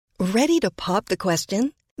Ready to pop the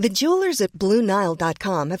question? The jewelers at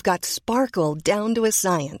BlueNile.com have got sparkle down to a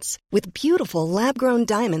science with beautiful lab-grown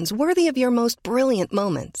diamonds worthy of your most brilliant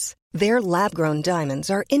moments. Their lab-grown diamonds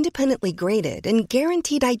are independently graded and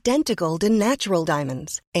guaranteed identical to natural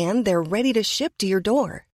diamonds, and they're ready to ship to your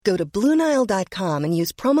door. Go to BlueNile.com and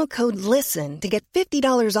use promo code LISTEN to get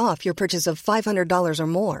 $50 off your purchase of $500 or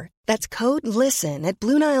more. That's code LISTEN at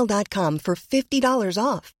BlueNile.com for $50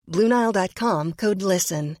 off. BlueNile.com, code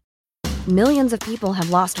LISTEN. Millions of people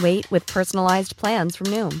have lost weight with personalized plans from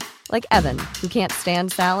Noom. Like Evan, who can't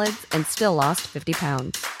stand salads and still lost 50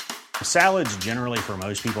 pounds. Salads generally for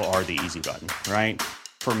most people are the easy button, right?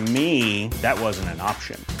 For me, that wasn't an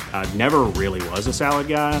option. I never really was a salad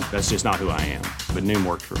guy. That's just not who I am. But Noom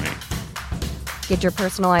worked for me. Get your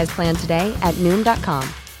personalized plan today at Noom.com.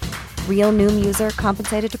 Real Noom user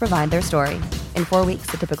compensated to provide their story. In 4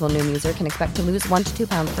 weeks, the typical Noom user can expect to lose 1 to 2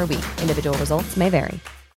 pounds per week. Individual results may vary.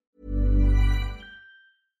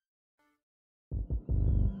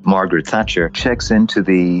 Margaret Thatcher checks into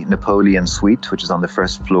the Napoleon suite, which is on the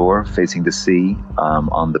first floor facing the sea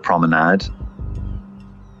on the promenade.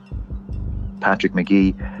 Patrick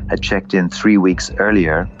Magee had checked in 3 weeks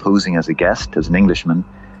earlier, posing as a guest, as an Englishman,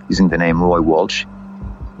 using the name Roy Walsh.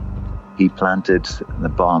 He planted the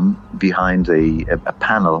bomb behind a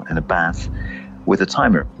panel in a bath with a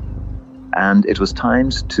timer. And it was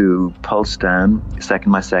timed to pulse down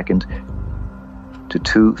second by second to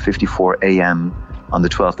 2:54 a.m. on the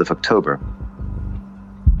 12th of October.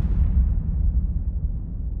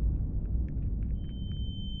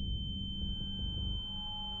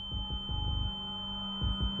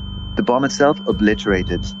 The bomb itself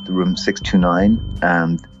obliterated the room 629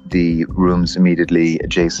 and the rooms immediately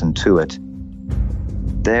adjacent to it.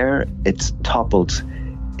 There, it toppled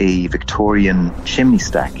a Victorian chimney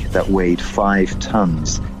stack that weighed 5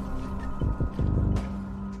 tons.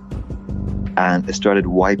 And it started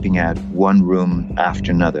wiping out one room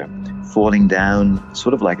after another, falling down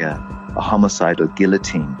sort of like a homicidal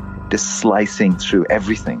guillotine, just slicing through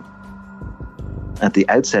everything. At the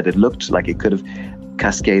outset, it looked like it could have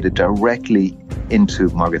cascaded directly into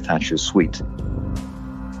Margaret Thatcher's suite.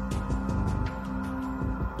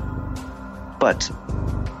 But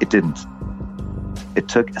it didn't. It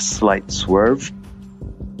took a slight swerve.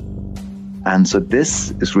 And so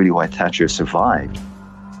this is really why Thatcher survived.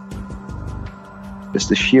 It's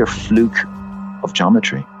the sheer fluke of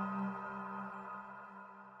geometry.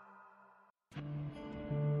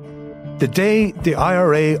 The day the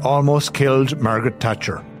IRA almost killed Margaret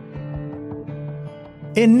Thatcher.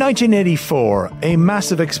 In 1984, a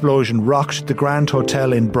massive explosion rocked the Grand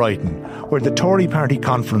Hotel in Brighton, where the Tory party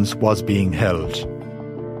conference was being held.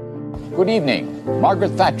 Good evening.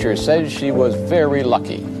 Margaret Thatcher says she was very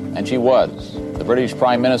lucky, and she was. The British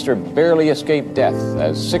Prime Minister barely escaped death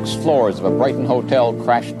as 6 floors of a Brighton hotel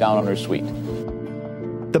crashed down on her suite.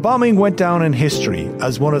 The bombing went down in history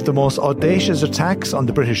as one of the most audacious attacks on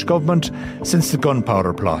the British government since the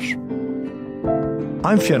gunpowder plot.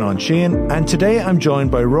 I'm Fionn Sheehan, and today I'm joined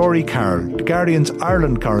by Rory Carroll, The Guardian's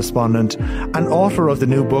Ireland correspondent and author of the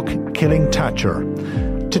new book Killing Thatcher,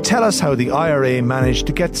 to tell us how the IRA managed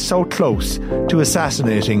to get so close to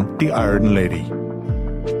assassinating the Iron Lady.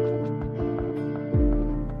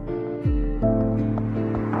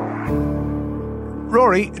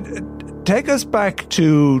 Rory, take us back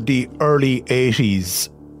to the early 80s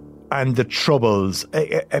and the Troubles,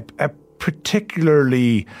 a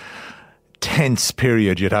particularly tense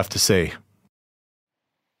period, you'd have to say.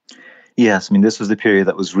 Yes, I mean, this was the period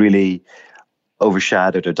that was really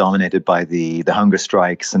overshadowed or dominated by the hunger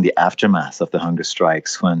strikes and the aftermath of the hunger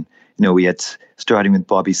strikes, when, we had, starting with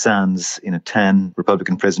Bobby Sands, 10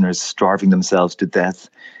 Republican prisoners starving themselves to death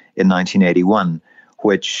in 1981,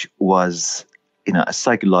 which was a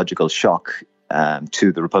psychological shock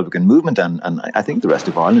to the Republican movement and I think the rest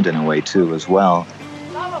of Ireland in a way too as well.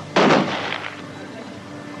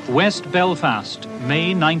 West Belfast,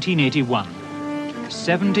 May 1981.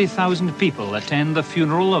 70,000 people attend the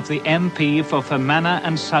funeral of the MP for Fermanagh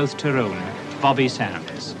and South Tyrone, Bobby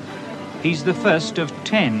Sands. He's the first of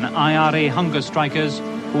 10 IRA hunger strikers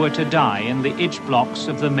who are to die in the itch blocks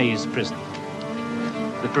of the Maze prison.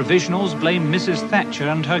 The Provisionals blame Mrs. Thatcher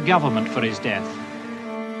and her government for his death.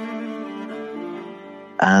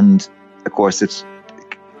 And, of course, it's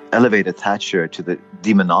elevated Thatcher to the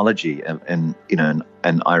demonology in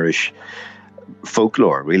Irish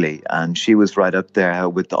folklore, really. And she was right up there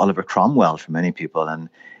with Oliver Cromwell for many people. And,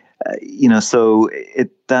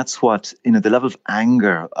 that's what, the level of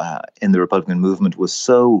anger in the Republican movement was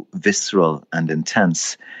so visceral and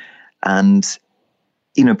intense. And,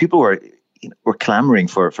 people were clamoring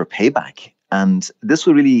for payback. And this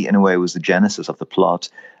really, in a way, was the genesis of the plot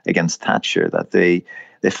against Thatcher, that they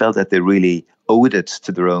felt that they really owed it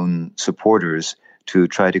to their own supporters to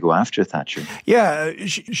try to go after Thatcher. Yeah,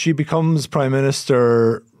 she becomes Prime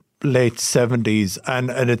Minister late 70s,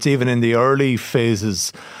 and it's even in the early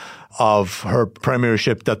phases of her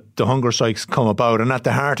premiership that the hunger strikes come about. And at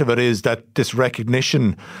the heart of it is that this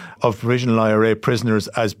recognition of provisional IRA prisoners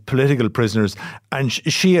as political prisoners. And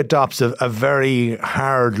she adopts a very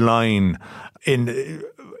hard line in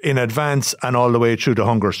advance and all the way through the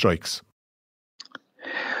hunger strikes.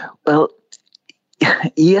 Well,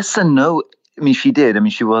 yes and no. I mean, she did. I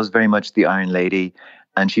mean, she was very much the Iron Lady,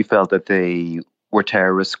 and she felt that they were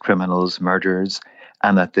terrorists, criminals, murderers,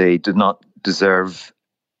 and that they did not deserve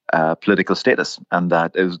political status, and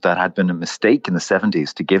that that had been a mistake in the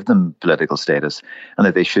 70s to give them political status, and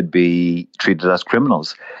that they should be treated as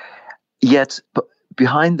criminals. Yet,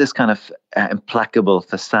 behind this kind of implacable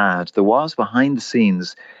facade, there was behind the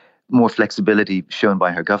scenes more flexibility shown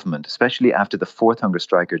by her government, especially after the fourth hunger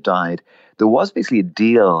striker died. There was basically a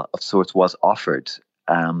deal of sorts was offered,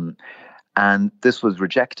 and this was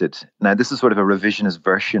rejected. Now, this is sort of a revisionist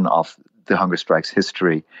version of the hunger strike's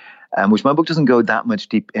history, which my book doesn't go that much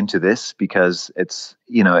deep into this, because it's,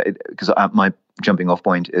 because my jumping off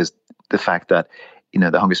point is the fact that,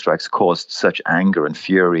 the hunger strikes caused such anger and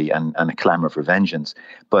fury and a clamor for vengeance.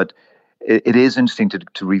 But it is interesting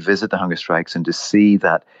to revisit the hunger strikes and to see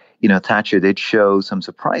that, Thatcher did show some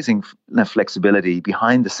surprising flexibility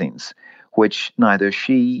behind the scenes, which neither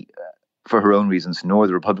she, for her own reasons, nor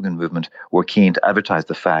the Republican movement were keen to advertise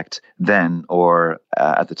the fact then, or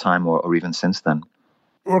at the time, or even since then.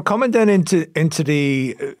 We're coming then into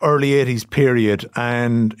the early 80s period,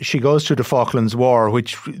 and she goes through the Falklands War,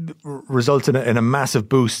 which results in a massive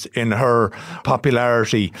boost in her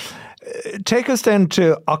popularity. Take us then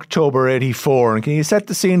to October 84, and can you set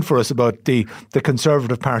the scene for us about the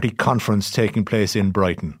Conservative Party conference taking place in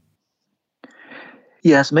Brighton?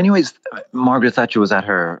 Yes, in many ways, Margaret Thatcher was at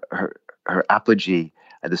her apogee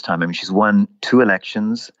at this time. I mean, she's won 2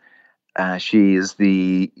 elections. She is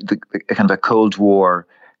the kind of a Cold War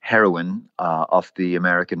heroine of the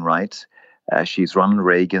American right. She's Ronald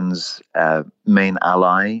Reagan's main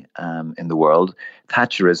ally in the world.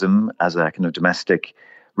 Thatcherism as a kind of domestic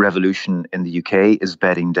revolution in the UK is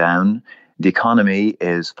bedding down. The economy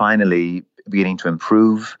is finally beginning to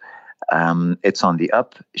improve. It's on the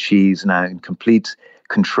up. She's now in complete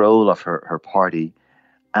control of her party,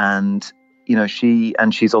 and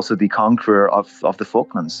she's also the conqueror of the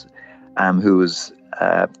Falklands, who was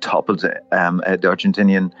toppled the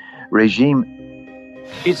Argentinian regime.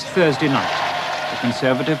 It's Thursday night. The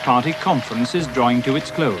Conservative Party conference is drawing to its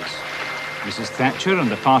close. Mrs. Thatcher and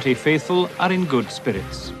the party faithful are in good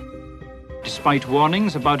spirits. Despite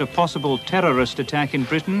warnings about a possible terrorist attack in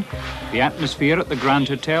Britain, the atmosphere at the Grand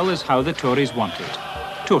Hotel is how the Tories want it,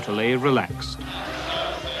 totally relaxed.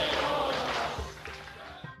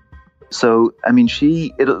 So, I mean,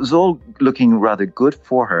 it was all looking rather good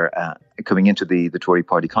for her coming into the Tory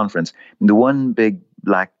party conference. And the one big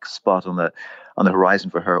black spot on the horizon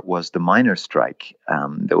for her was the miners' strike.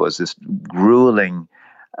 There was this grueling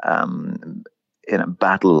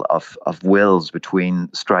battle of wills between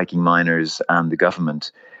striking miners and the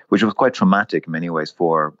government, which was quite traumatic in many ways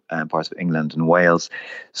for parts of England and Wales.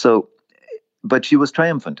 So, but she was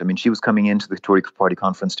triumphant. I mean, she was coming into the Tory party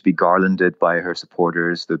conference to be garlanded by her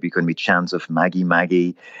supporters. There'd be going to be chants of Maggie,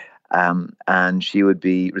 Maggie, and she would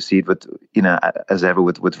be received with, as ever,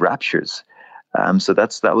 with raptures. So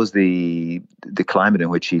that was the climate in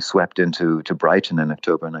which she swept into Brighton in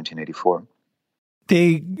October 1984.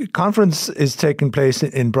 The conference is taking place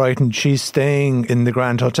in Brighton. She's staying in the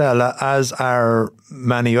Grand Hotel, as are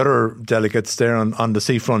many other delegates there on the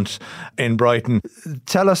seafront in Brighton.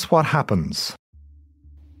 Tell us what happens.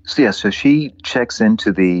 So she checks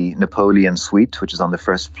into the Napoleon suite, which is on the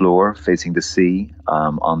first floor facing the sea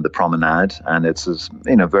on the promenade. And it's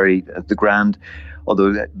the Grand,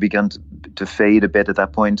 although it began to fade a bit at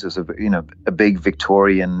that point, it was a big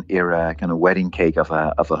Victorian era kind of wedding cake of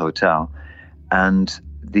a hotel. And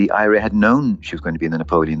the IRA had known she was going to be in the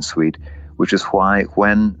Napoleon suite, which is why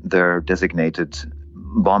when their designated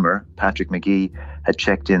bomber, Patrick McGee, had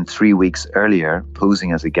checked in 3 weeks earlier,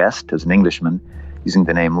 posing as a guest, as an Englishman, using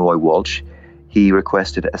the name Roy Walsh, he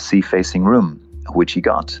requested a sea-facing room, which he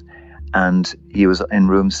got. And he was in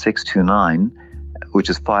room 629, which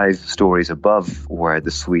is 5 stories above where the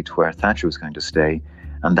suite where Thatcher was going to stay.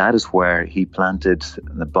 And that is where he planted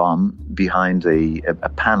the bomb behind a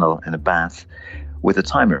panel in a bath with a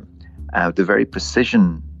timer. The very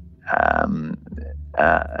precision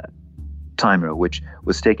timer, which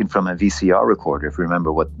was taken from a VCR recorder, if you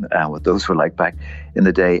remember what those were like back in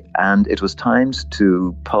the day. And it was timed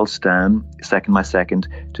to pulse down second by second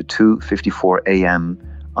to 2:54 a.m.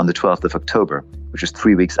 on the 12th of October, which was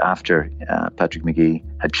 3 weeks after Patrick Magee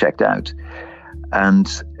had checked out. And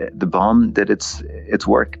the bomb did its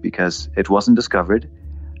work because it wasn't discovered.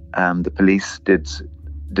 The police did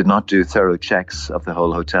not do thorough checks of the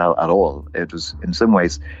whole hotel at all. It was in some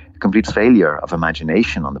ways a complete failure of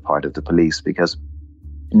imagination on the part of the police, because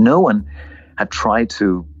no one had tried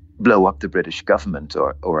to blow up the British government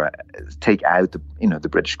or take out the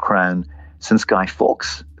British crown since Guy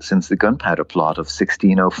Fawkes, since the gunpowder plot of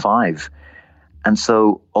 1605. And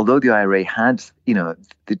so, although the IRA had,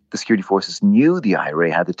 the security forces knew the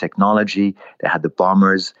IRA had the technology, they had the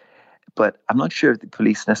bombers, but I'm not sure if the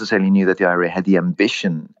police necessarily knew that the IRA had the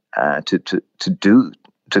ambition to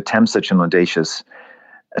attempt such an audacious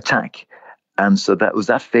attack. And so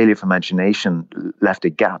that failure of imagination left a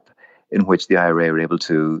gap in which the IRA were able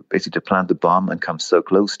to basically plant the bomb and come so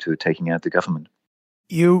close to taking out the government.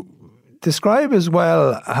 You describe as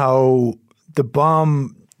well how the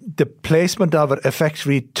bomb, the placement of it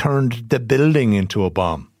effectively turned the building into a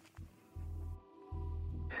bomb.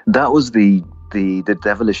 That was the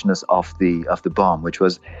devilishness of the bomb, which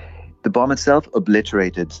was the bomb itself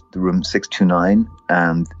obliterated the room 629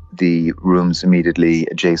 and the rooms immediately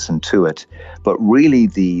adjacent to it. But really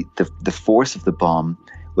the force of the bomb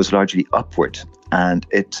was largely upward, and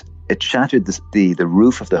it shattered the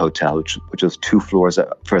roof of the hotel, which was 2 floors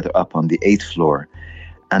further up on the 8th floor.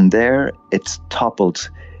 And there it toppled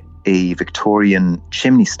a Victorian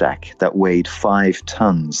chimney stack that weighed 5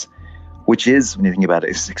 tons, which is, when you think about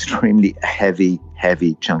it, is an extremely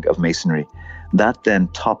heavy chunk of masonry. That then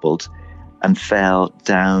toppled and fell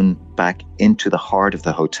down back into the heart of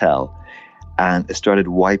the hotel, and it started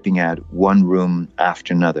wiping out one room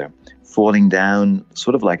after another, falling down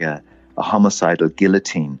sort of like a homicidal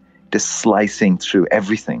guillotine, just slicing through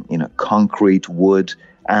everything, concrete, wood,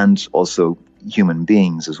 and also human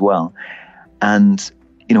beings as well. And,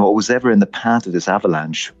 what was ever in the path of this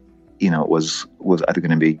avalanche, was either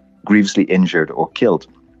going to be grievously injured or killed.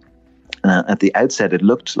 At the outset, it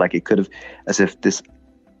looked like it could have, as if this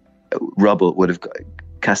rubble would have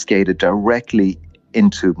cascaded directly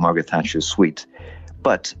into Margaret Thatcher's suite.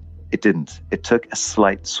 But it didn't. It took a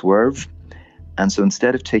slight swerve. And so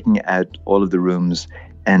instead of taking out all of the rooms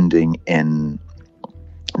ending in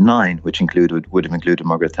 9, which would have included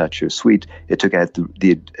Margaret Thatcher's suite, it took out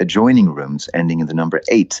the adjoining rooms ending in the number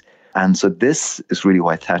 8. And so this is really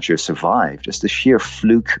why Thatcher survived, just the sheer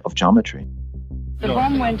fluke of geometry. The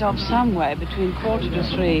bomb went off somewhere between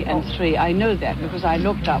 2:45 and 3. I know that because I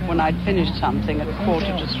looked up when I'd finished something at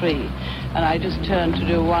 2:45, and I just turned to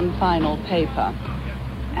do one final paper.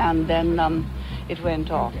 And then it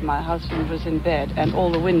went off. My husband was in bed, and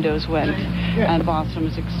all the windows went, and the bathroom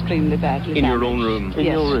was extremely badly damaged. In your own room? Yes,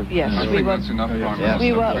 your room? Yes. I think that's enough.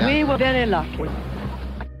 We were very lucky.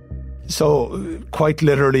 So quite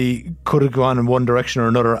literally could have gone in one direction or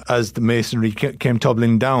another as the masonry came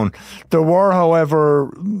tumbling down. There were,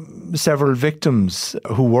 however, several victims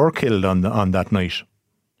who were killed on that night.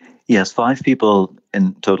 Yes, 5 people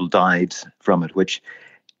in total died from it, which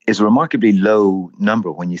is a remarkably low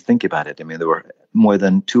number when you think about it. I mean, there were more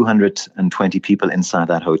than 220 people inside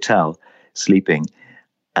that hotel sleeping.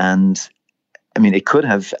 And I mean, it could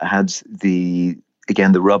have had the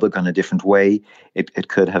rubber gone a different way. It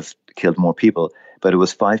could have killed more people, but it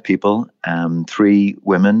was 5 people, 3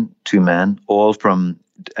 women, 2 men, all from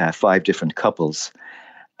 5 different couples.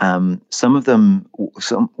 Some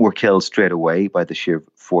were killed straight away by the sheer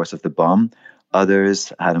force of the bomb.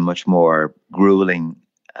 Others had a much more grueling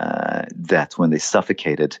death when they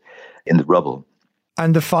suffocated in the rubble.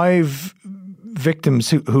 And the 5 victims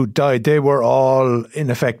who died, they were all, in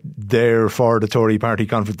effect, there for the Tory party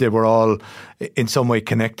conference. They were all in some way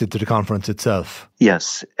connected to the conference itself.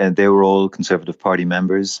 Yes, they were all Conservative Party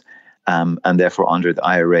members, and therefore under the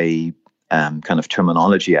IRA kind of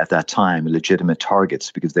terminology at that time, legitimate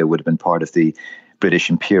targets, because they would have been part of the British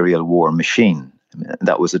imperial war machine. I mean,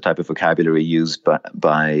 that was the type of vocabulary used by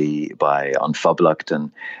An Phoblacht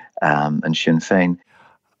and Sinn Féin.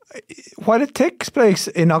 While it takes place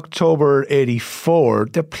in October 84,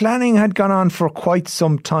 the planning had gone on for quite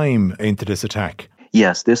some time into this attack.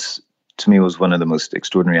 Yes, this to me was one of the most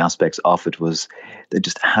extraordinary aspects of it, was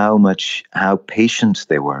just how patient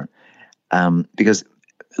they were. Because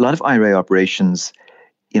a lot of IRA operations,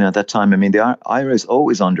 at that time, I mean, the IRA is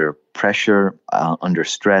always under pressure, under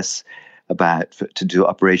stress to do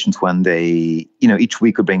operations when they, each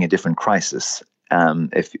week would bring a different crisis.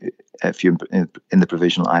 If you're in the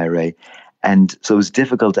provisional IRA. And so it was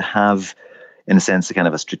difficult to have in a sense, a kind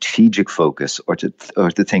of a strategic focus or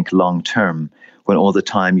to think long term, when all the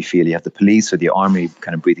time you feel you have the police or the army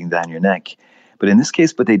kind of breathing down your neck. But in this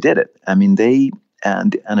case, they did it. I mean,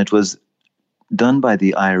 and it was done by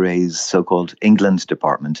the IRA's so-called England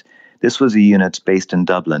department. This was a unit based in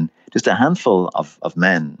Dublin, just a handful of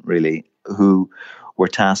men, really, who were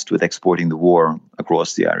tasked with exporting the war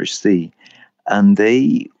across the Irish Sea. And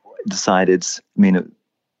they decided,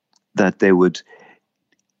 that they would,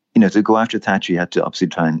 to go after Thatcher, you had to obviously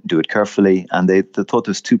try and do it carefully. And they thought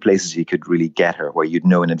there's two places you could really get her, where you'd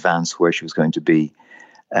know in advance where she was going to be.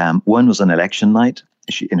 One was on election night.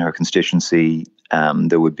 In her constituency,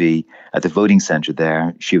 there would be at the voting centre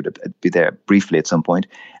there. She would be there briefly at some point.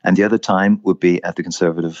 And the other time would be at the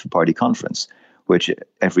Conservative Party conference, which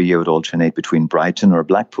every year would alternate between Brighton or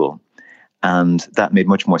Blackpool. And that made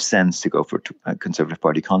much more sense to go for a Conservative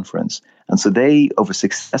Party conference. And so they, over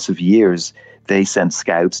successive years, they sent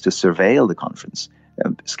scouts to surveil the conference.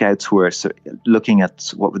 Scouts who were looking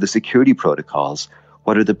at what were the security protocols,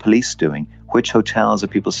 what are the police doing, which hotels are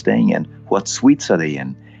people staying in, what suites are they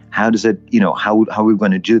in, how does it, how are we going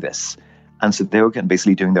to do this? And so they were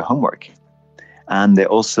basically doing their homework. And they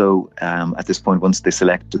also, at this point, once they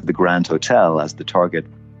selected the Grand Hotel as the target,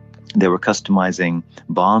 they were customizing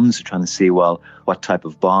bombs, trying to see, well, what type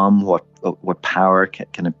of bomb, what power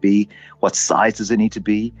can it be, what size does it need to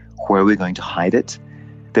be, where are we going to hide it?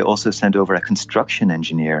 They also sent over a construction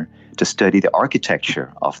engineer to study the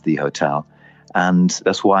architecture of the hotel. And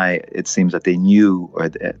that's why it seems that they knew, or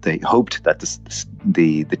they hoped that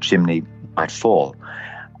the chimney might fall.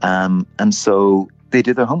 And so they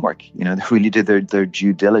did their homework. They really did their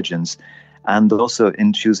due diligence. And also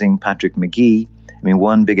in choosing Patrick Magee,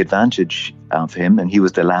 one big advantage for him, and he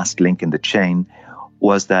was the last link in the chain,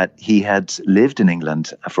 was that he had lived in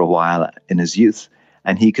England for a while in his youth,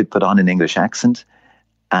 and he could put on an English accent,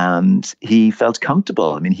 and he felt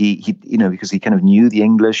comfortable. He because he kind of knew the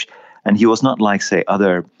English. And he was not like, say,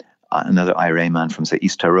 another IRA man from, say,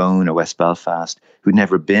 East Tyrone or West Belfast, who'd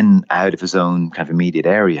never been out of his own kind of immediate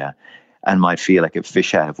area and might feel like a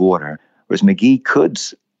fish out of water. Whereas Magee could,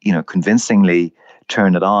 convincingly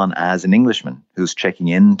turn it on as an Englishman who's checking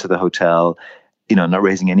into the hotel, not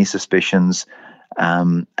raising any suspicions.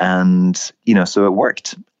 So it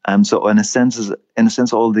worked. So in a sense,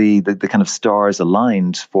 all the kind of stars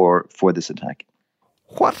aligned for this attack.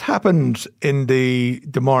 What happened in the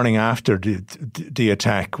morning after the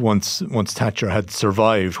attack once Thatcher had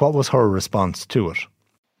survived? What was her response to it?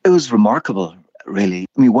 It was remarkable, really.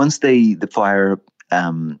 Once the fire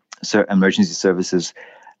emergency services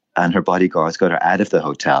and her bodyguards got her out of the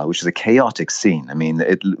hotel, which was a chaotic scene.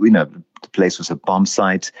 The place was a bomb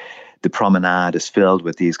site. The promenade is filled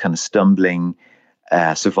with these kind of stumbling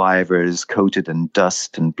survivors coated in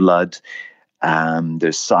dust and blood.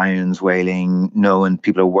 There's sirens wailing.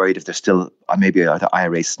 People are worried if there's still maybe are the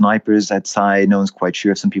IRA snipers outside. No one's quite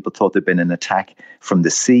sure. Some people thought there'd been an attack from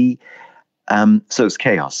the sea. So it's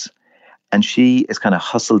chaos. And she is kind of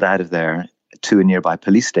hustled out of there to a nearby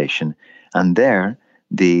police station. And there,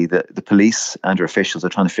 the police and her officials are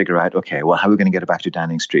trying to figure out, okay, well, how are we going to get her back to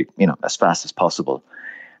Downing Street, as fast as possible?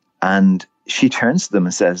 And she turns to them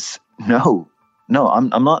and says, no,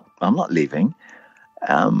 I'm not leaving.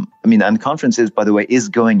 And the conference by the way, is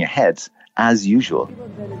going ahead as usual.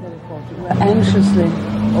 We're anxiously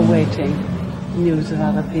awaiting news of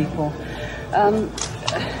other people.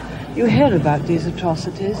 You hear about these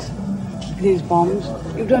atrocities, these bombs.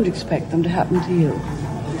 You don't expect them to happen to you.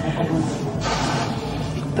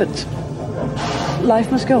 But life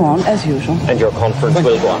must go on as usual. And your conference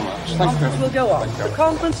will go on. The conference will go on. The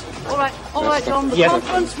conference, all right, John. The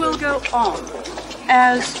conference will go on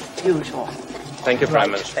as usual. Thank you,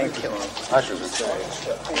 Prime Minister. Thank you.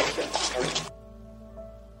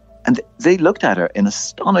 And they looked at her in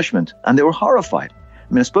astonishment, and they were horrified.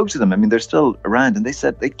 I spoke to them. They're still around, and they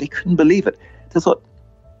said they couldn't believe it. They thought,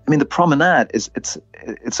 the promenade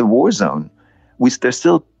it's a war zone. There's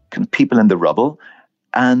still people in the rubble,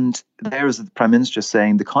 and there is the Prime Minister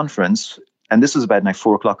saying the conference, and this was about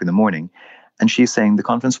 4:00 in the morning, and she's saying the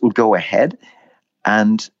conference will go ahead,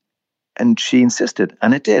 and she insisted,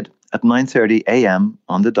 and it did. At 9:30 a.m.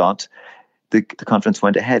 on the dot, the conference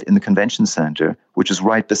went ahead in the convention centre, which is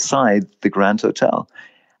right beside the Grand Hotel.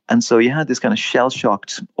 And so you had this kind of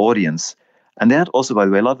shell-shocked audience. And they had also, by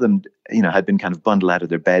the way, a lot of them, had been kind of bundled out of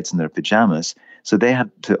their beds in their pajamas. So they had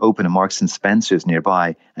to open a Marks and Spencer's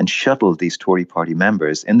nearby and shuttle these Tory party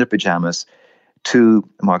members in their pajamas to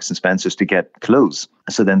Marks and Spencer's to get clothes.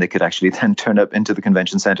 So then they could actually then turn up into the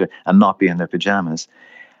convention centre and not be in their pajamas.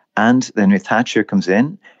 And then when Thatcher comes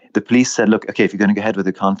in, the police said, look, okay, if you're going to go ahead with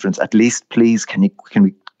the conference, at least please can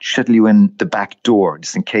we shuttle you in the back door,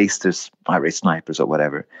 just in case there's IRA snipers or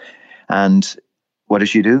whatever. And what does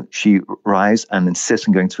she do? She arrives and insists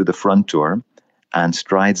on going through the front door and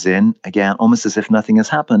strides in, again, almost as if nothing has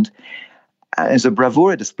happened. It's a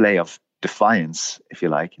bravura display of defiance, if you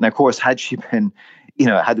like. And of course, had she been,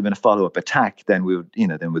 had there been a follow-up attack, then we would,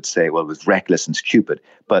 then we'd say, well, it was reckless and stupid.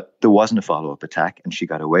 But there wasn't a follow-up attack, and she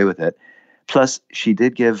got away with it. Plus, she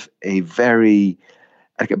did give a very,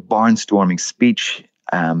 a barnstorming speech,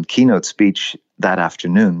 keynote speech that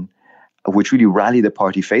afternoon, which really rallied the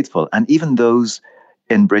party faithful. And even those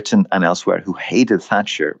in Britain and elsewhere who hated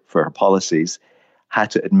Thatcher for her policies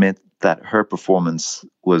had to admit that her performance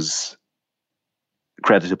was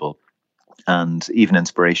creditable and even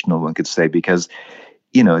inspirational, one could say, because,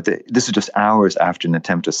 this is just hours after an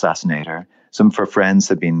attempt to assassinate her. Some of her friends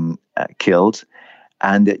had been killed.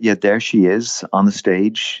 And yet there she is on the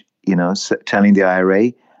stage, telling the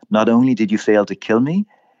IRA, not only did you fail to kill me,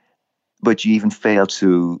 but you even failed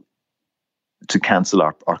to cancel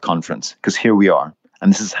our conference, because here we are.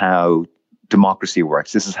 And this is how democracy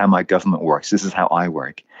works. This is how my government works. This is how I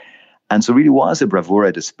work. And so it really was a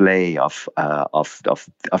bravura display of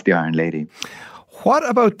the Iron Lady. What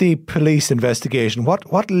about the police investigation?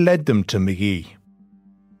 What led them to McGee?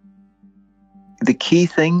 The key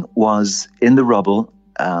thing was in the rubble,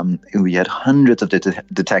 we had hundreds of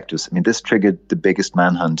detectives. I mean, this triggered the biggest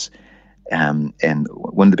manhunt, in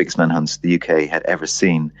one of the biggest manhunts the UK had ever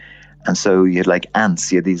seen. And so you had like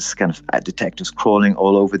ants, you had these kind of detectives crawling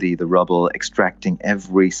all over the rubble, extracting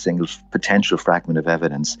every single potential fragment of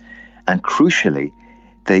evidence. And crucially,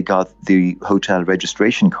 they got the hotel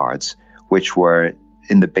registration cards, which were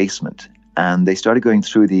in the basement. And they started going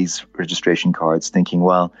through these registration cards thinking,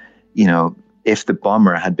 well, if the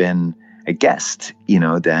bomber had been a guest,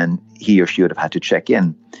 then he or she would have had to check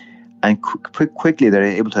in. And quickly, they're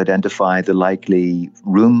able to identify the likely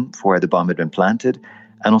room where the bomb had been planted.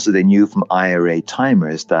 And also they knew from IRA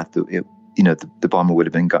timers that the bomber would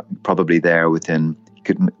have been probably there within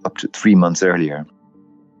up to 3 months earlier.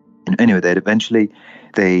 And anyway,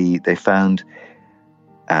 they found,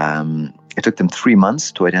 it took them 3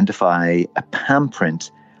 months to identify a palm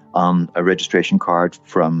print on a registration card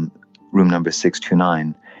from room number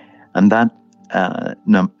 629. And that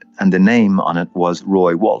and the name on it was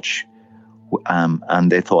Roy Walsh.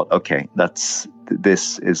 And they thought, okay, this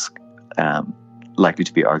is likely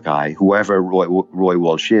to be our guy. Whoever Roy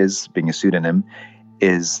Walsh is, being a pseudonym,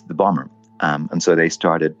 is the bomber. And so they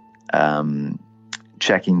started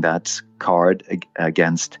checking that card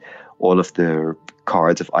against all of the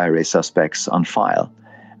cards of IRA suspects on file.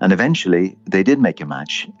 And eventually they did make a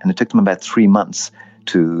match. And it took them about 3 months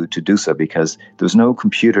to do so, because there was no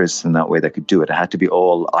computers in that way that could do it. It had to be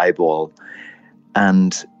all eyeball.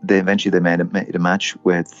 And they made a match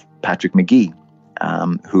with Patrick McGee,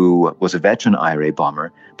 who was a veteran IRA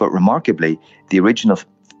bomber. But remarkably, the original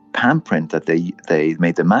palm print that they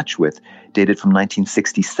made the match with dated from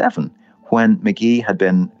 1967, when McGee had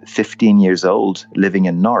been 15 years old, living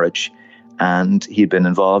in Norwich, and he'd been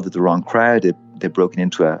involved with the wrong crowd. They'd broken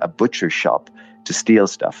into a butcher shop to steal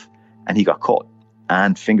stuff, and he got caught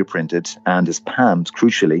and fingerprinted, and his palms,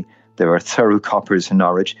 crucially, there were thorough coppers in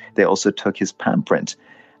Norwich. They also took his palm print,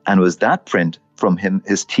 and it was that print from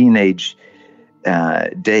his teenage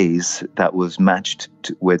days that was matched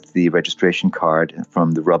with the registration card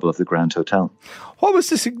from the rubble of the Grand Hotel. What was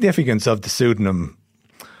the significance of the pseudonym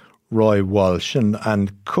Roy Walsh,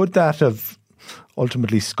 and could that have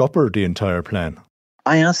ultimately scuppered the entire plan?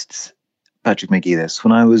 I asked Patrick McGee this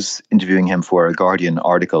when I was interviewing him for a Guardian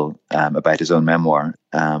article about his own memoir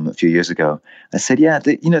a few years ago. I said, "Yeah,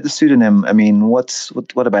 the pseudonym. I mean, what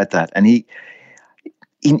about that?" And he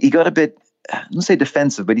got a bit, I don't say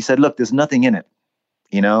defensive, but he said, "Look, there's nothing in it.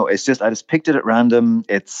 It's just I just picked it at random.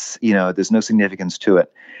 It's there's no significance to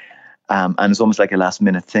it, and it's almost like a last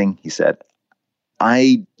minute thing." He said,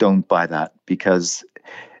 "I don't buy that, because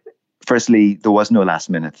firstly, there was no last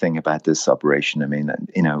minute thing about this operation. I mean,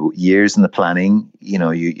 years in the planning, you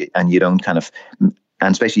don't kind of, and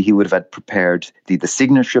especially he would have had prepared the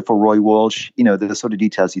signature for Roy Walsh, the sort of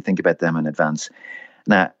details you think about them in advance."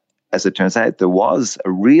 Now, as it turns out, there was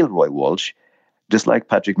a real Roy Walsh, just like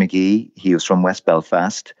Patrick McGee. He was from West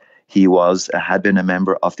Belfast. He had been a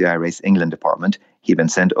member of the IRA's England department. He'd been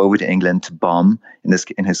sent over to England to bomb, in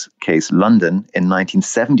his case, London in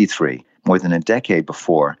 1973, more than a decade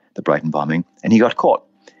before the Brighton bombing, and he got caught.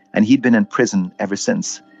 And he'd been in prison ever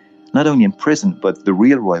since. Not only in prison, but the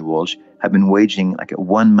real Roy Walsh had been waging like a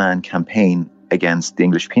one-man campaign against the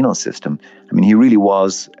English penal system. I mean, he really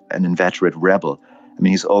was an inveterate rebel. I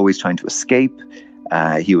mean, he's always trying to escape.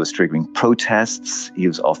 He was triggering protests. He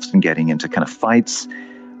was often getting into kind of fights.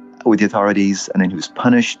 with the authorities, and then he was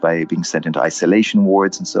punished by being sent into isolation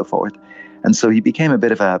wards and so forth. And so he became a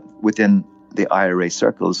bit of within the IRA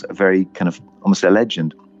circles, a very kind of almost a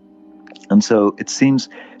legend. And so it seems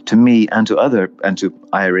to me and to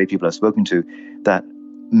IRA people I've spoken to that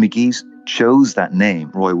Magee chose that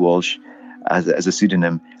name, Roy Walsh, as a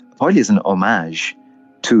pseudonym, partly as an homage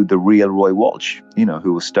to the real Roy Walsh,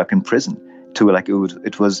 who was stuck in prison.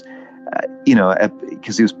 Because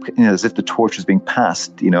he was, as if the torch was being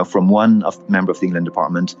passed, from one member of the England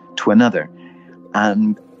department to another.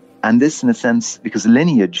 And this, in a sense, because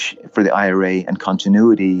lineage for the IRA and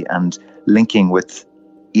continuity and linking with,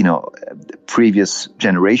 previous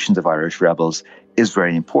generations of Irish rebels is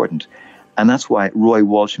very important. And that's why Roy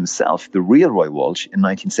Walsh himself, the real Roy Walsh, in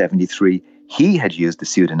 1973, he had used the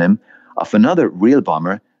pseudonym of another real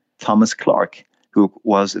bomber, Thomas Clark, who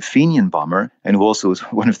was a Fenian bomber and who also was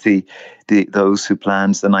one of those who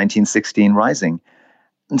planned the 1916 Rising.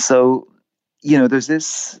 And so, there's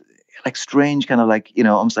this strange kind of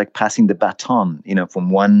almost like passing the baton, from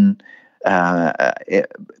one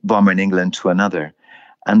bomber in England to another.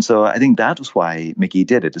 And so I think that was why Magee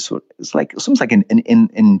did it. It's almost like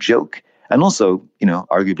in joke, and also,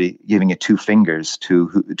 arguably giving it two fingers to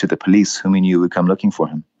the police whom he knew would come looking for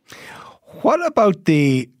him. What about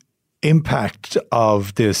the impact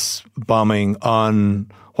of this bombing on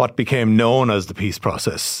what became known as the peace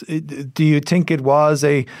process? Do you think it was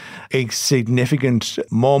a significant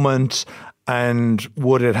moment, and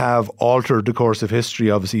would it have altered the course of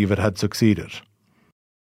history, obviously, if it had succeeded?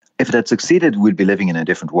 If it had succeeded, we'd be living in a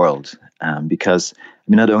different world, because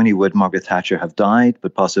not only would Margaret Thatcher have died,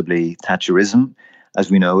 but possibly Thatcherism,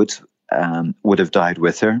 as we know it, would have died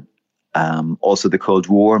with her. Also, the Cold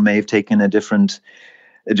War may have taken a different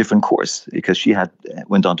course, because she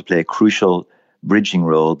went on to play a crucial bridging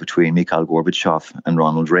role between Mikhail Gorbachev and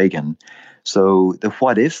Ronald Reagan. So the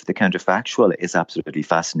what if, the counterfactual, is absolutely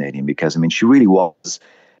fascinating, because she really was,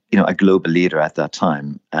 a global leader at that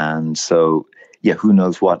time. And so, who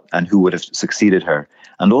knows what and who would have succeeded her.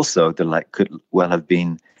 And also there could well have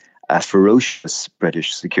been a ferocious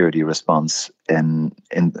British security response in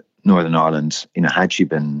Northern Ireland, had she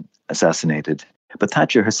been assassinated. But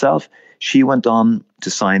Thatcher herself, she went on to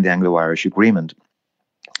sign the Anglo-Irish Agreement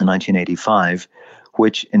in 1985,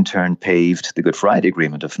 which in turn paved the Good Friday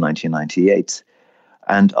Agreement of 1998.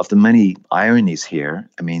 And of the many ironies here,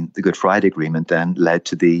 the Good Friday Agreement then led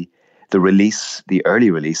to the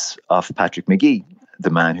early release of Patrick Magee, the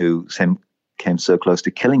man who came so close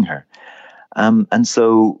to killing her. And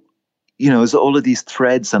so, as all of these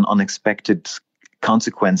threads and unexpected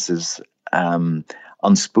consequences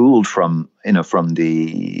unspooled from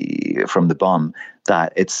the bomb,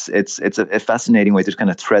 that it's a fascinating way to kind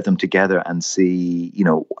of thread them together and see,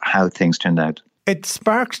 how things turned out. It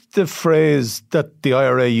sparked the phrase that the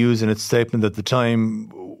IRA used in its statement at the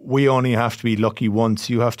time: we only have to be lucky once,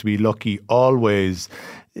 you have to be lucky always.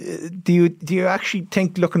 Do you actually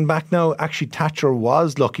think, looking back now, actually Thatcher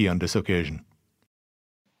was lucky on this occasion?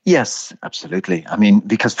 Yes, absolutely.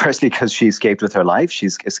 Because she escaped with her life,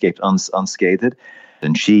 she's escaped unscathed.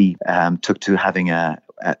 And she took to having a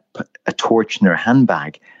torch in her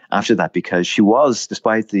handbag after that, because she was,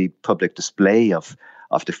 despite the public display of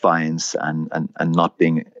defiance and not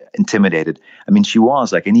being intimidated, she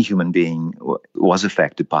was, like any human being, was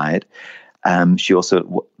affected by it. She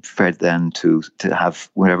also preferred then to have,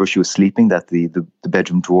 wherever she was sleeping, that the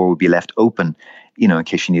bedroom door would be left open, in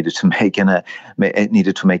case she needed to make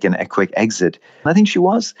a quick exit. And I think she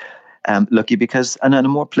was lucky because, and in a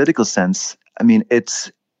more political sense,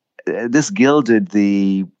 this gilded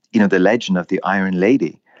the legend of the Iron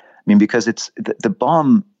Lady. Because it's the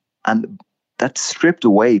bomb, and that stripped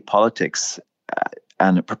away politics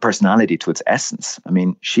and personality to its essence.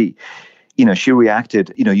 She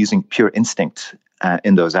reacted, using pure instinct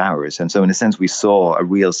in those hours. And so in a sense, we saw a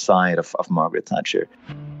real side of Margaret Thatcher.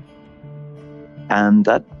 And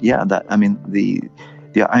the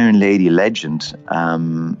Iron Lady legend,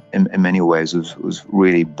 in many ways, was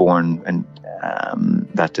really born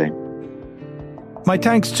that day. My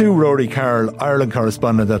thanks to Rory Carroll, Ireland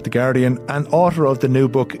correspondent at The Guardian and author of the new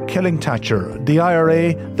book Killing Thatcher, The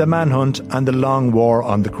IRA, The Manhunt and the Long War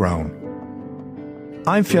on the Crown.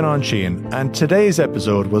 I'm Fionn Sheehan, and today's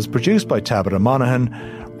episode was produced by Tabitha Monaghan,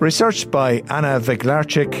 researched by Anna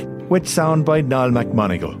Veglarczyk, with sound by Niall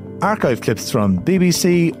McMonigal. Archive clips from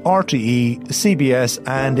BBC, RTE, CBS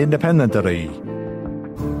and Independent.ie.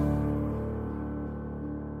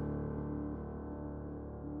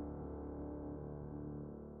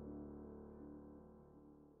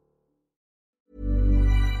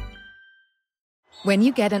 When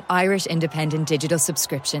you get an Irish Independent digital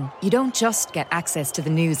subscription, you don't just get access to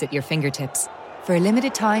the news at your fingertips. For a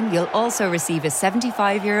limited time, you'll also receive a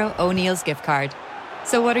 €75 O'Neill's gift card.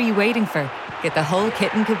 So what are you waiting for? Get the whole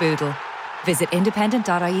kit and caboodle. Visit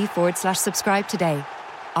independent.ie/subscribe today.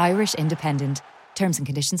 Irish Independent. Terms and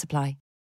conditions apply.